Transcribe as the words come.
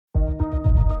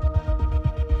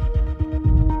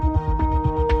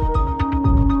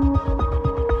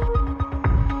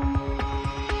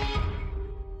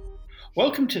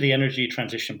Welcome to the Energy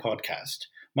Transition Podcast.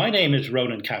 My name is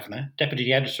Ronan Kavanagh,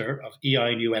 Deputy Editor of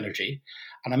EI New Energy,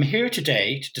 and I'm here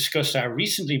today to discuss our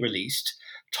recently released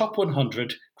Top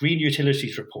 100 Green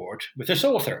Utilities Report with its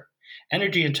author,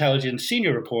 Energy Intelligence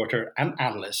Senior Reporter and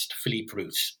Analyst Philippe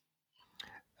Roos.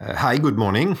 Hi, good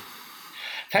morning.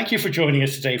 Thank you for joining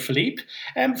us today, Philippe.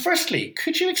 Firstly,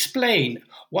 could you explain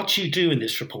what you do in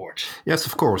this report? Yes,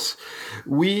 of course.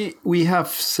 We have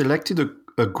selected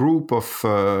a group of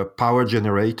power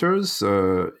generators,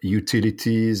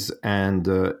 utilities, and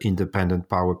independent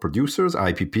power producers,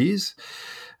 IPPs,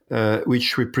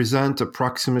 which represent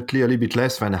approximately a little bit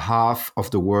less than half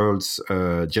of the world's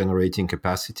generating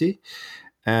capacity.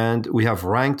 And we have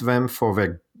ranked them for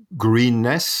their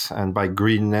greenness, and by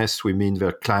greenness we mean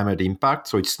their climate impact.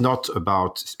 So it's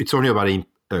only about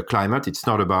climate. It's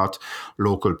not about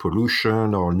local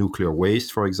pollution or nuclear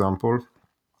waste, for example.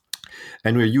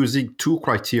 And we're using two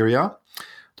criteria.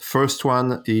 The first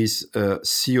one is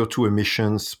CO2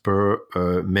 emissions per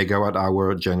megawatt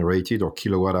hour generated or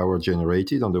kilowatt hour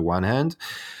generated on the one hand.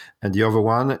 And the other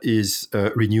one is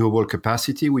renewable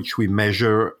capacity, which we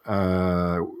measure.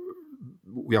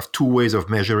 We have two ways of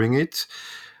measuring it.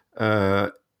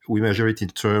 We measure it in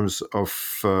terms of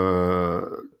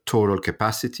total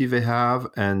capacity they have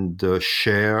and the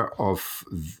share of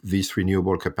this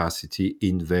renewable capacity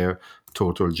in their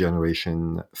total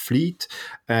generation fleet.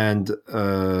 And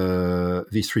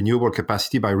this renewable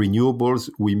capacity, by renewables,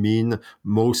 we mean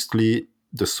mostly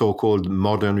the so-called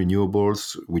modern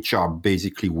renewables, which are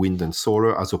basically wind and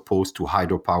solar, as opposed to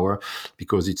hydropower,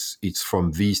 because it's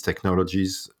from these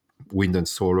technologies, wind and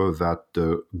solar, that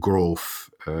the growth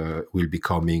will be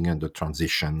coming and the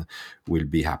transition will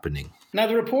be happening. Now,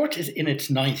 the report is in its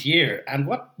 9th year, and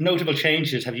what notable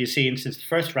changes have you seen since the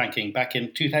first ranking back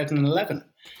in 2011?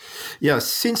 Yeah,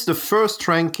 since the first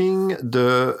ranking,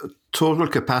 the total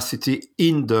capacity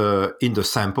in the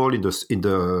sample, in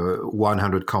the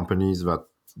 100 companies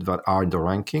that are in the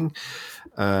ranking,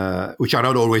 which are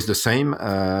not always the same,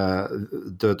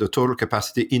 the total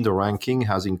capacity in the ranking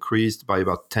has increased by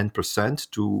about 10%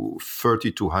 to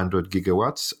 3,200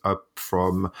 gigawatts, up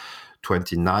from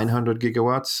 2,900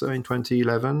 gigawatts in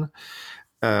 2011.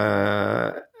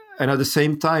 And at the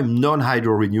same time,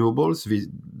 non-hydro renewables,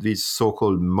 these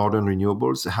so-called modern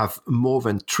renewables, have more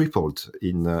than tripled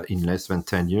in less than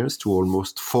 10 years to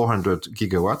almost 400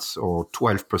 gigawatts, or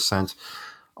 12%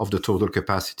 of the total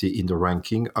capacity in the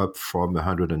ranking, up from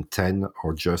 110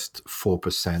 or just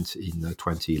 4% in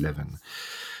 2011.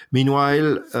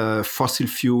 Meanwhile, fossil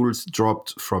fuels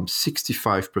dropped from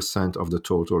 65% of the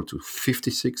total to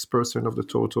 56% of the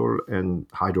total, and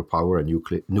hydropower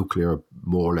and nuclear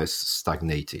more or less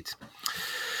stagnated.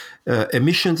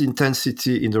 Emissions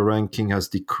intensity in the ranking has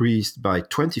decreased by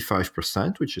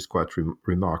 25%, which is quite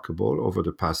remarkable over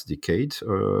the past decade,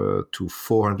 to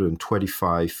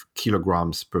 425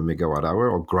 kilograms per megawatt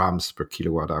hour, or grams per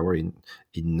kilowatt hour in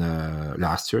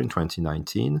last year, in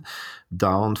 2019,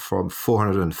 down from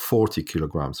 440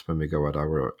 kilograms per megawatt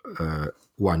hour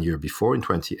 1 year before, in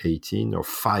 2018, or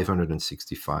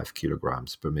 565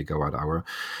 kilograms per megawatt hour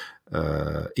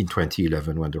in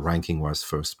 2011, when the ranking was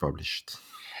first published.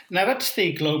 Now, that's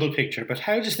the global picture, but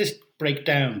how does this break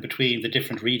down between the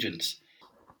different regions?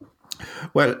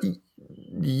 Well,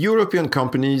 European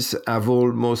companies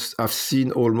have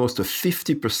seen almost a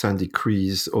 50%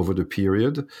 decrease over the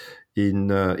period in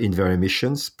their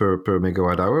emissions per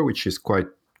megawatt hour, which is quite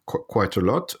a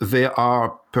lot. They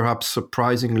are perhaps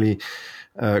surprisingly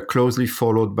closely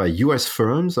followed by US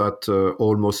firms at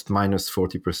almost minus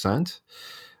 40%.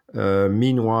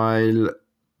 Meanwhile,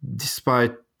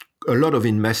 despite a lot of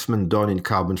investment done in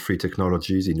carbon-free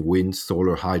technologies in wind,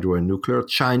 solar, hydro, and nuclear,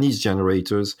 Chinese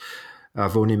generators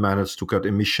have only managed to cut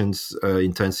emissions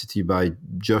intensity by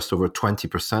just over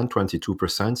 20%,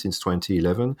 22% since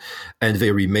 2011. And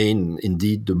they remain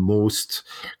indeed the most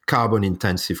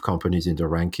carbon-intensive companies in the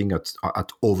ranking at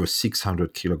over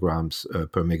 600 kilograms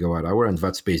per megawatt hour. And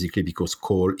that's basically because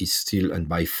coal is still and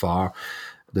by far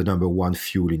the number one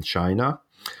fuel in China.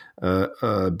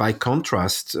 By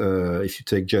contrast, if you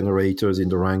take generators in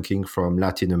the ranking from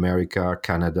Latin America,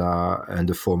 Canada, and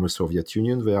the former Soviet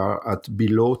Union, they are at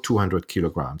below 200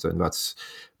 kilograms. And that's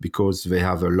because they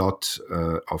have a lot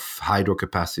of hydro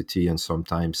capacity and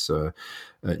sometimes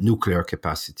nuclear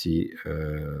capacity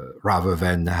rather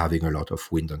than having a lot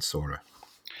of wind and solar.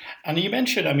 And you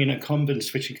mentioned, incumbent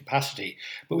switching capacity,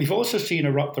 but we've also seen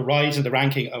the rise in the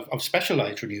ranking of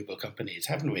specialized renewable companies,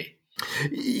 haven't we?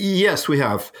 Yes, we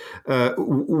have.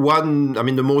 One, I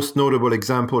mean, the most notable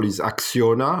example is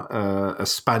Acciona, a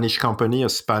Spanish company, a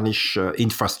Spanish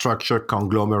infrastructure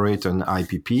conglomerate and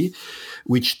IPP,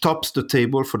 which tops the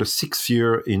table for the 6th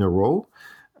year in a row.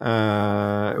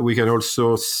 We can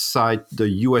also cite the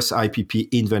US IPP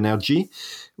Invenergy,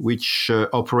 which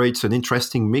operates an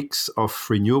interesting mix of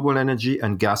renewable energy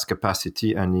and gas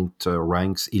capacity, and it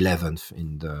ranks 11th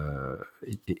in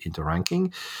the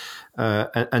ranking.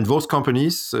 And those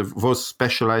companies, those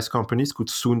specialized companies, could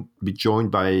soon be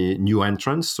joined by new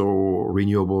entrants, so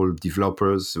renewable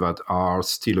developers that are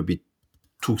still a bit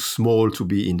too small to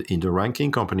be in the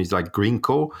ranking. Companies like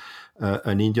Greenko,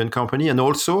 an Indian company, and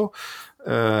also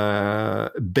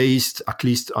based at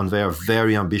least on their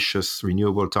very ambitious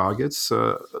renewable targets,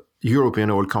 European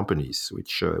oil companies,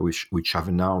 which have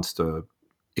announced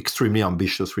extremely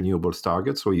ambitious renewables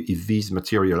targets. So if these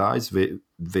materialize,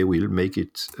 they will make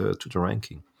it to the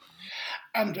ranking.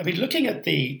 And I mean, looking at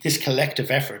this collective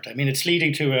effort, I mean, it's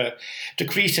leading to a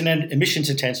decrease in emissions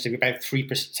intensity of about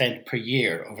 3% per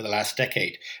year over the last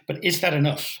decade. But is that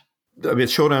enough? I mean, the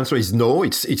short answer is no.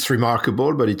 It's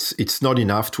remarkable, but it's not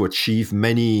enough to achieve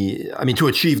to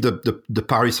achieve the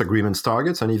Paris Agreement's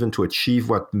targets, and even to achieve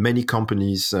what many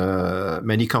company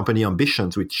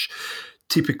ambitions, which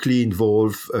typically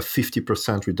involve a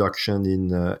 50% reduction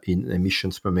in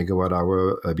emissions per megawatt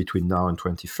hour between now and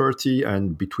 2030,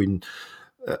 and between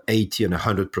 80 and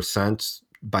 100%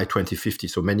 by 2050.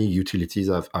 So many utilities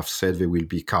have said they will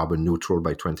be carbon neutral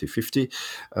by 2050,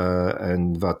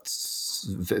 and that's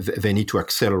they need to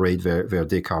accelerate their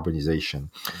decarbonization.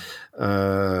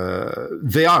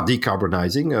 They are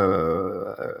decarbonizing.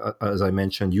 As I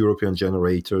mentioned, European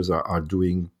generators are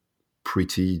doing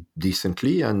pretty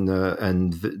decently, and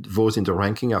those in the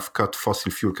ranking have cut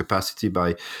fossil fuel capacity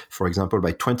by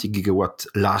 20 gigawatt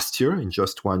last year, in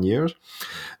just 1 year.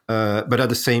 But at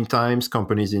the same time,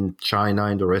 companies in China,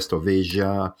 in the rest of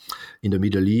Asia, in the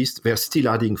Middle East, they're still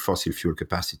adding fossil fuel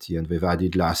capacity, and they've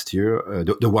added last year,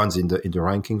 the ones in the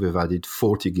ranking, they've added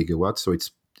 40 gigawatts. So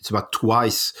it's about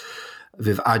twice.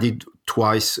 They've added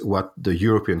twice what the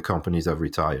European companies have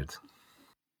retired.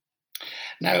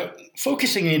 Now,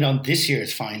 focusing in on this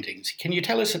year's findings, can you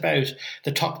tell us about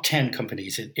the top 10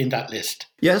 companies in that list?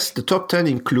 Yes, the top 10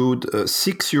 include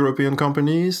 6 European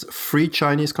companies, 3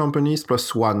 Chinese companies,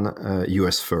 plus 1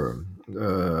 US firm.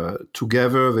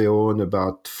 Together, they own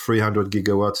about 300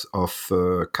 gigawatts of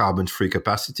carbon-free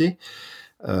capacity.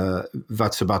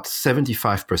 That's about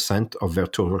 75% of their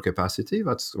total capacity.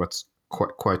 That's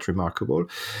quite remarkable,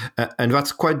 and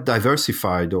that's quite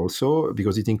diversified also,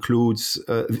 because it includes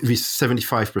this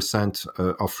 75%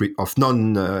 of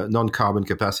non-carbon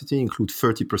capacity include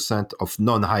 30% of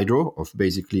non-hydro, of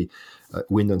basically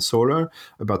wind and solar,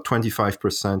 about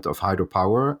 25% of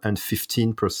hydropower, and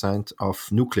 15% of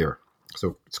nuclear.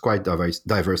 So it's quite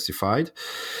diversified.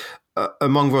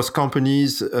 Among those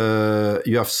companies,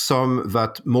 you have some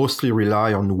that mostly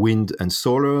rely on wind and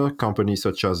solar, companies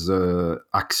such as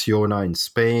Acciona in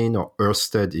Spain or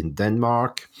Ørsted in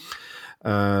Denmark.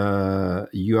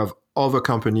 You have other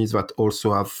companies that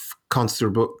also have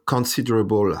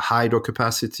considerable hydro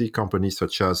capacity, companies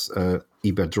such as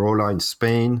Iberdrola in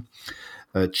Spain,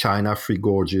 China Three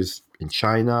Gorges in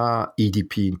China,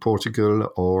 EDP in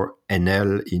Portugal, or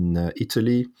Enel in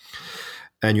Italy.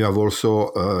 And you have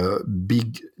also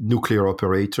big nuclear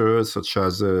operators such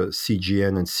as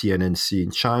CGN and CNNC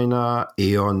in China,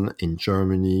 E.ON in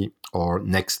Germany, or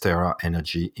NextEra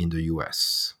Energy in the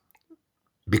US.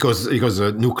 Because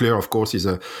nuclear, of course, is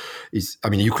a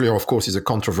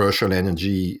controversial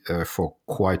energy for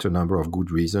quite a number of good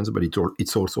reasons, but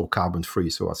it's also carbon free.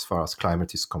 So as far as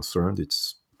climate is concerned,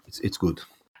 it's good.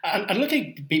 And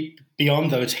looking beyond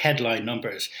those headline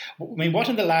numbers, I mean, what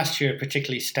in the last year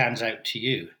particularly stands out to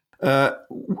you?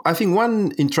 I think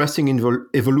one interesting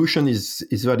evolution is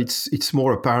that it's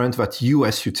more apparent that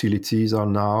US utilities are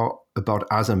now about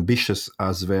as ambitious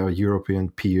as their European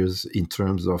peers in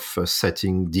terms of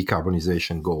setting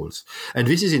decarbonization goals. And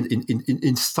this is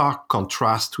in stark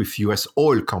contrast with US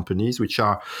oil companies, which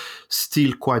are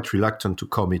still quite reluctant to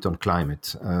commit on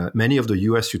climate. Many of the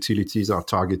US utilities are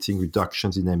targeting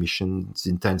reductions in emissions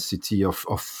intensity of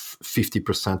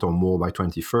 50% or more by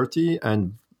 2030,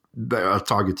 and they are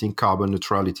targeting carbon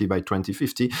neutrality by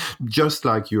 2050, just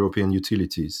like European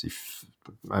utilities. If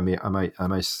I may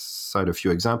cite a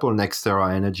few examples.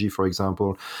 NextEra Energy, for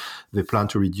example, they plan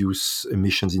to reduce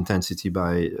emissions intensity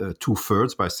by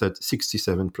 2/3, by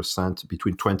 67%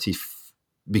 between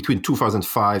between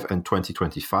 2005 and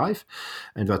 2025,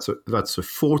 and that's a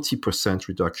 40%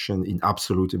 reduction in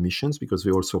absolute emissions, because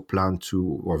they also plan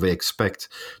to, or they expect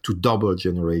to double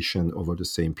generation over the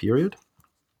same period.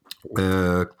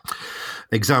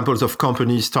 Examples of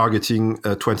companies targeting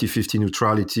 2050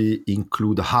 neutrality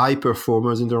include high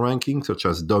performers in the ranking, such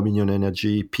as Dominion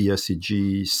Energy,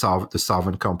 PSEG, the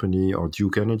Southern Company, or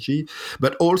Duke Energy,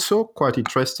 but also, quite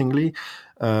interestingly,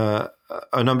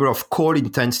 a number of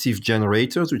coal-intensive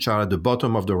generators, which are at the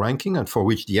bottom of the ranking, and for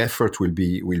which the effort will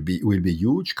be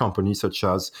huge. Companies such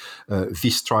as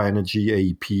Vistra Energy,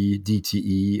 AEP,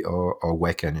 DTE, or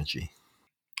WEC Energy.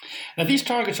 Now, these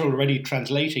targets are already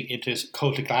translating into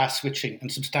coal to gas switching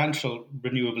and substantial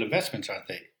renewable investments, aren't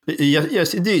they?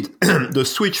 Yes, indeed. The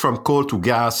switch from coal to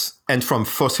gas and from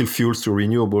fossil fuels to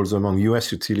renewables among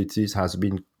US utilities has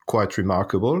been quite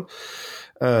remarkable.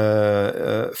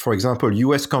 For example,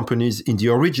 US companies in the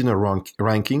original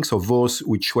ranking, so those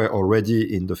which were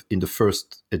already in the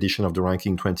first edition of the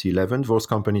ranking 2011, those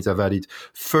companies have added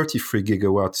 33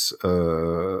 gigawatts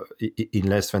in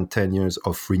less than 10 years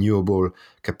of renewable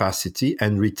capacity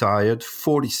and retired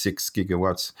 46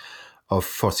 gigawatts of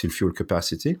fossil fuel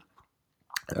capacity,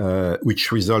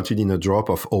 which resulted in a drop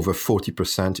of over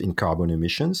 40% in carbon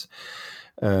emissions.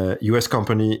 US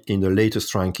company in the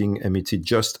latest ranking emitted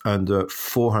just under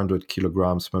 400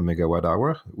 kilograms per megawatt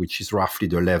hour, which is roughly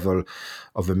the level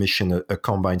of emission a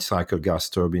combined cycle gas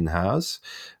turbine has.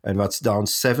 And that's down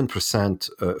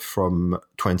 7% from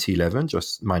 2011,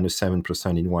 just minus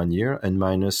 7% in 1 year, and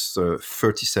minus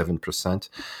 37%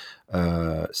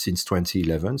 since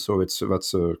 2011. So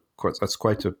that's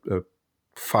quite a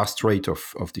fast rate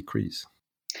of decrease.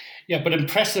 Yeah, but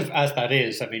impressive as that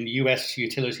is, I mean, US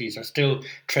utilities are still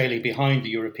trailing behind the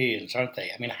Europeans, aren't they?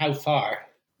 I mean, how far?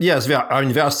 Yes, they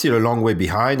are still a long way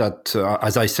behind. At,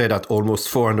 as I said, at almost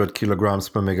 400 kilograms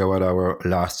per megawatt hour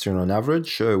last year on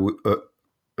average,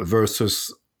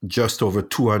 versus just over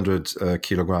 200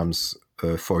 kilograms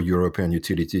for European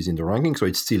utilities in the ranking. So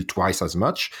it's still twice as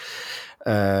much.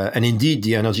 And indeed,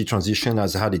 the energy transition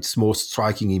has had its most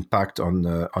striking impact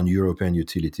on European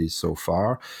utilities so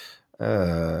far.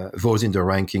 Those in the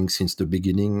ranking since the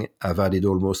beginning have added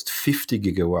almost 50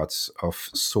 gigawatts of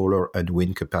solar and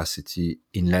wind capacity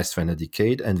in less than a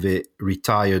decade, and they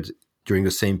retired during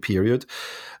the same period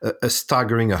a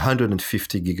staggering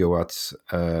 150 gigawatts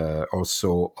or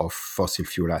so of fossil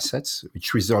fuel assets,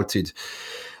 which resulted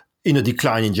in a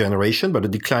decline in generation, but a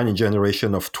decline in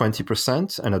generation of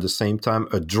 20%, and at the same time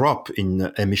a drop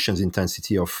in emissions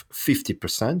intensity of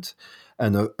 50%.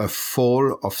 And a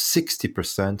fall of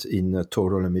 60% in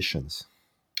total emissions.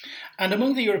 And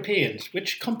among the Europeans,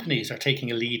 which companies are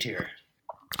taking a lead here?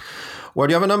 Well,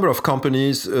 you have a number of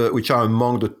companies which are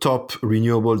among the top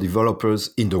renewable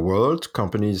developers in the world.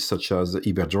 Companies such as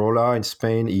Iberdrola in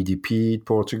Spain, EDP in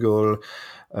Portugal,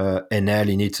 Enel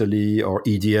in Italy, or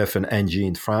EDF and Engie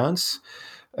in France.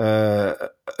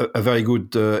 A very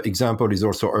good example is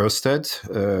also Ørsted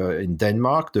in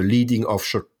Denmark, the leading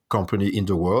offshore company in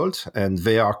the world, and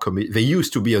they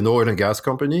used to be an oil and gas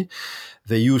company.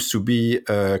 They used to be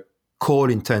a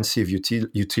coal-intensive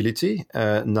utility.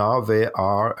 Now they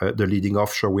are the leading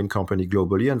offshore wind company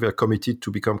globally, and they're committed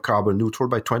to become carbon neutral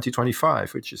by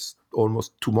 2025, which is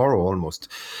almost tomorrow.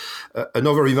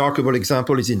 Another remarkable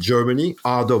example is in Germany,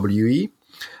 RWE.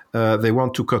 They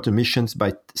want to cut emissions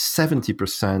by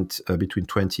 70% between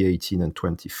 2018 and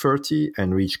 2030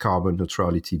 and reach carbon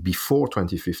neutrality before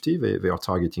 2050. They are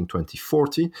targeting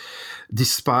 2040,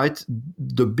 despite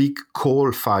the big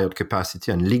coal-fired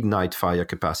capacity and lignite-fired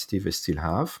capacity they still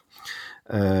have.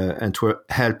 And to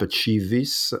help achieve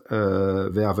this,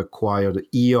 they have acquired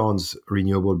E.ON's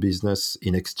renewable business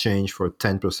in exchange for a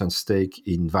 10% stake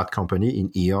in that company,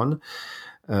 in E.ON,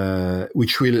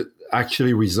 which will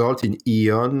actually result in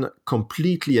E.ON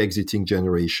completely exiting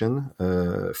generation,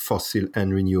 fossil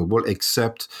and renewable,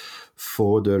 except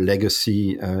for the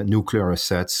legacy nuclear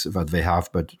assets that they have,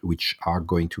 but which are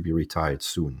going to be retired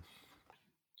soon.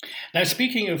 Now,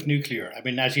 speaking of nuclear, I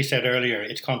mean, as you said earlier,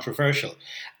 it's controversial.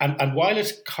 And while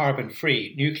it's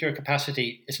carbon-free, nuclear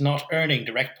capacity is not earning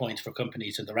direct points for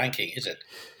companies in the ranking, is it?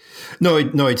 No,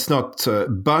 it's not.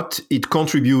 But it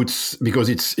contributes, because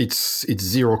it's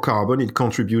zero carbon. It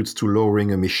contributes to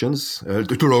lowering emissions,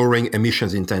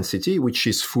 emissions intensity, which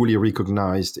is fully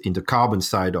recognized in the carbon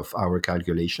side of our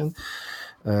calculation.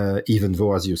 Even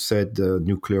though, as you said,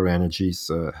 nuclear energy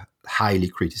is highly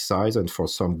criticized, and for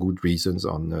some good reasons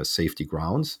on safety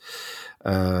grounds.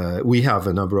 We have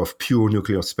a number of pure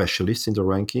nuclear specialists in the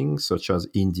ranking, such as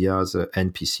India's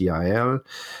NPCIL,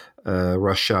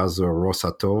 Russia's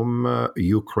Rosatom,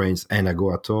 Ukraine's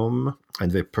Energoatom,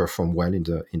 and they perform well in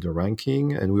the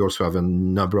ranking. And we also have a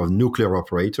number of nuclear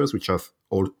operators which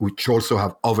also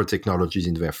have other technologies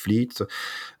in their fleet.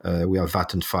 We have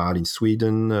Vattenfall in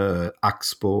Sweden,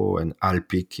 Axpo and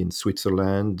Alpiq in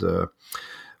Switzerland,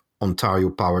 Ontario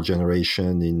Power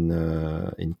Generation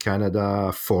in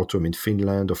Canada, Fortum in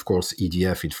Finland, of course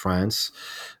EDF in France,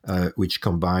 which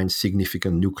combines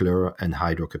significant nuclear and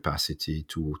hydro capacity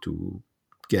to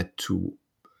get to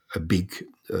a big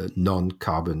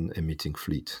non-carbon emitting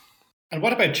fleet. And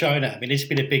what about China? I mean, it's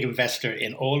been a big investor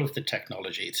in all of the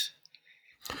technologies.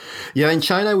 Yeah, in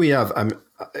China we have a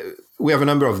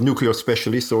number of nuclear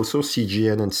specialists also,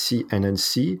 CGN and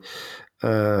CNNC,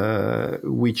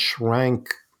 which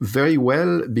rank very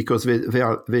well because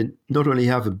they not only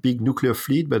have a big nuclear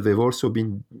fleet, but they've also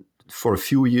been for a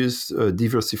few years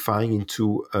diversifying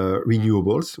into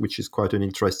renewables, which is quite an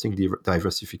interesting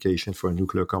diversification for a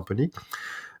nuclear company.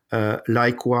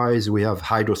 Likewise, we have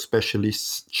hydro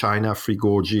specialists, China Three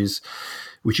Gorges,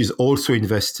 which is also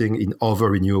investing in other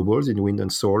renewables, in wind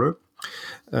and solar.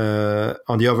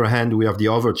 On the other hand, we have the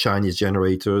other Chinese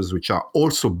generators, which are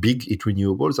also big in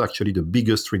renewables. Actually, the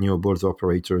biggest renewables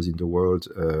operators in the world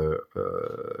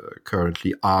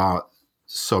currently are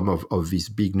some of these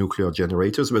big nuclear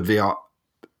generators, but they are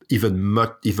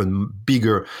even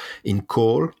bigger in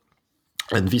coal.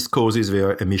 And this causes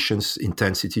their emissions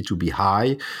intensity to be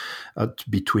high at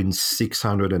between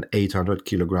 600 and 800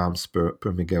 kilograms per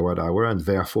megawatt hour, and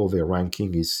therefore their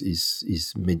ranking is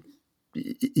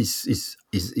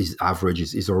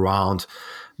average is around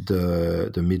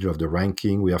the middle of the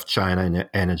ranking. We have China in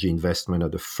energy investment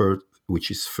at the third, which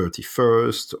is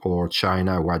 31st, or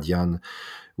China Huadian,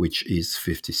 which is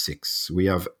 56. We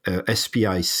have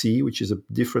SPIC, which is a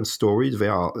different story. They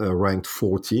are ranked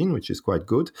 14, which is quite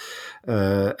good.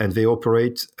 And they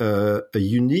operate a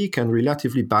unique and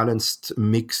relatively balanced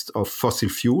mix of fossil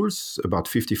fuels, about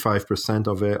 55%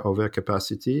 of their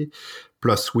capacity,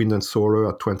 plus wind and solar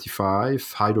at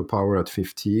 25, hydropower at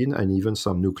 15, and even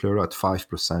some nuclear at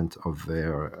 5% of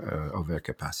their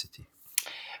capacity.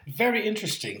 Very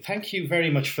interesting. Thank you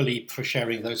very much, Philippe, for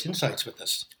sharing those insights with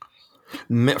us.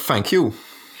 Thank you.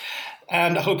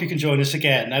 And I hope you can join us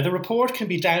again. Now, the report can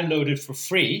be downloaded for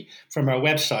free from our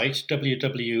website,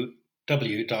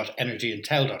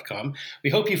 www.energyintel.com. We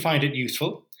hope you find it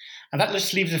useful. And that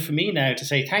just leaves it for me now to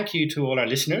say thank you to all our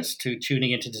listeners to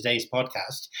tuning into today's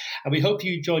podcast. And we hope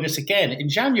you join us again in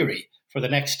January for the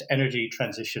next Energy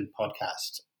Transition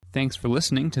podcast. Thanks for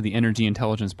listening to the Energy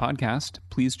Intelligence Podcast.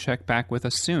 Please check back with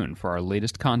us soon for our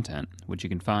latest content, which you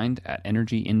can find at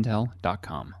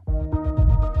energyintel.com.